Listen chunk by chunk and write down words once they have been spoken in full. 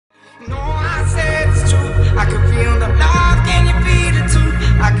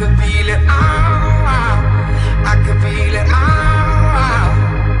could feel it, I could feel it,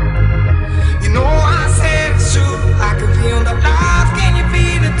 you know I said it's true. I can feel the love, can you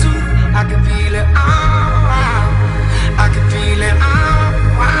feel it too? I can feel it, I can feel it,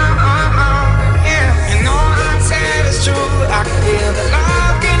 yeah. You know I said it's true. I can feel the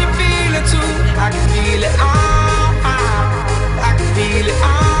love, can you feel it too? I can feel it, I can feel it,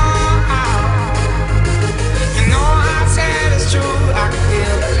 you know I said it's true. I can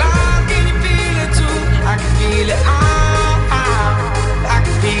feel the love, can you feel it too? I can feel it, I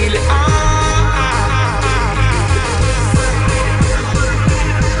can feel it,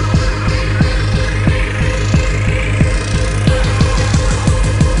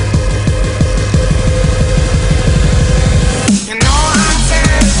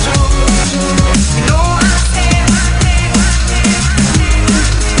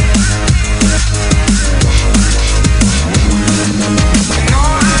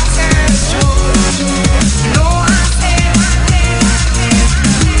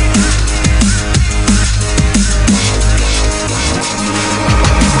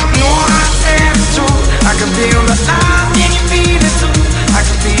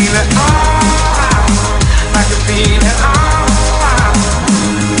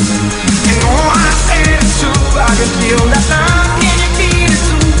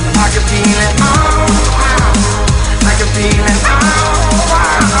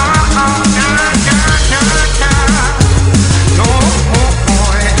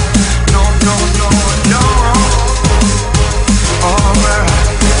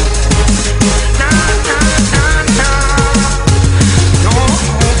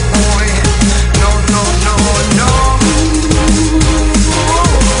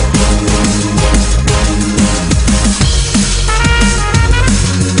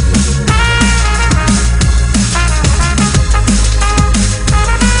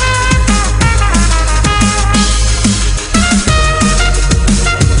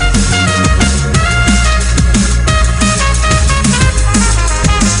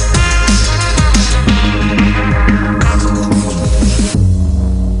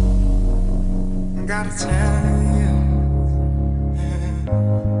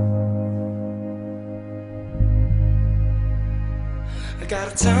 I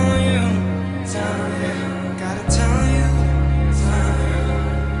gotta tell you,